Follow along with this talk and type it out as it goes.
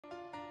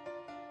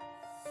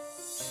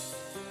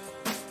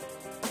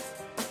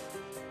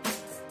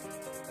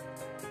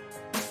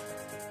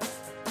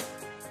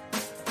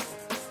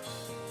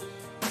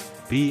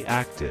Be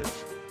active.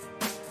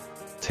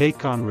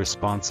 Take on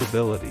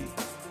responsibility.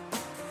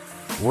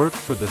 Work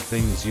for the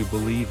things you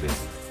believe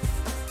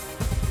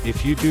in.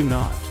 If you do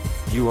not,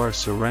 you are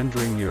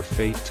surrendering your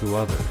fate to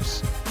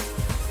others.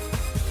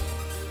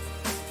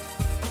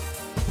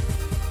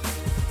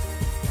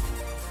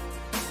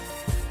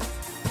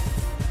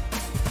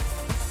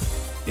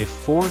 If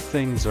four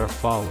things are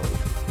followed,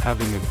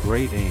 having a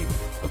great aim,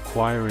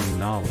 acquiring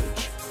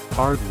knowledge,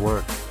 hard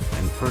work,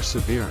 and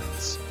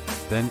perseverance,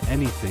 then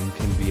anything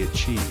can be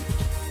achieved.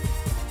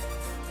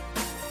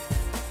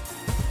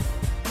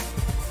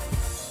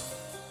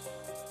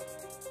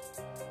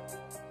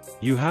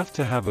 You have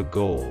to have a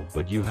goal,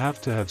 but you have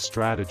to have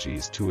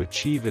strategies to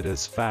achieve it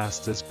as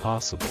fast as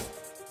possible.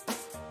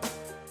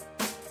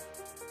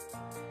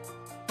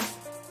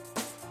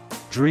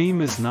 Dream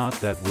is not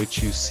that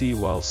which you see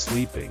while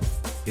sleeping,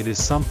 it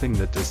is something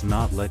that does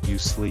not let you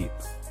sleep.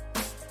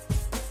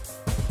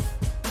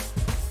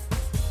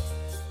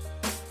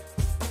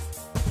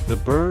 The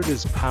bird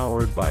is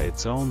powered by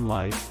its own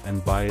life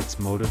and by its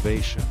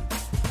motivation.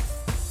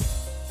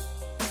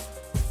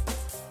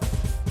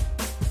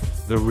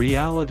 The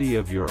reality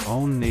of your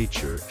own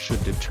nature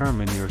should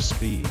determine your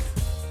speed.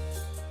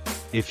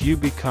 If you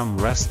become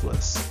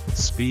restless,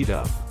 speed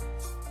up.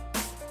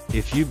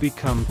 If you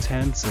become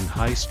tense and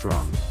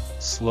high-strung,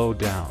 slow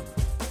down.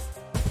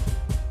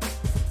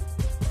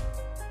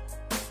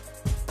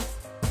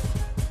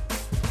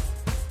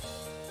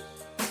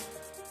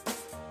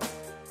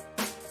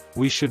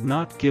 We should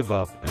not give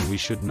up, and we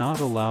should not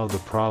allow the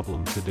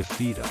problem to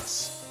defeat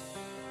us.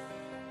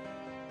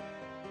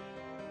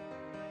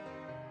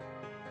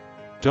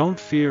 Don't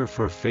fear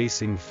for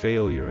facing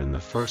failure in the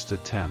first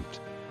attempt,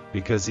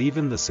 because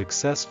even the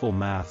successful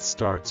math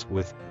starts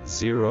with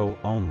 0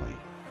 only.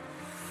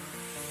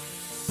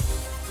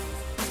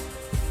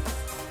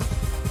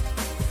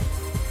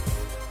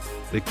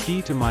 The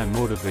key to my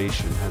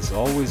motivation has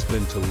always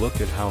been to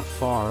look at how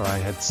far I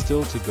had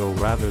still to go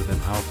rather than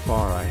how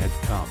far I had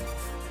come.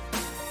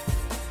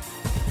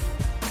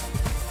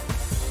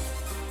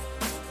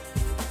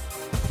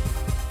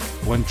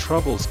 When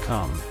troubles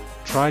come,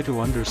 try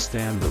to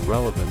understand the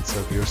relevance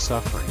of your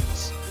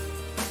sufferings.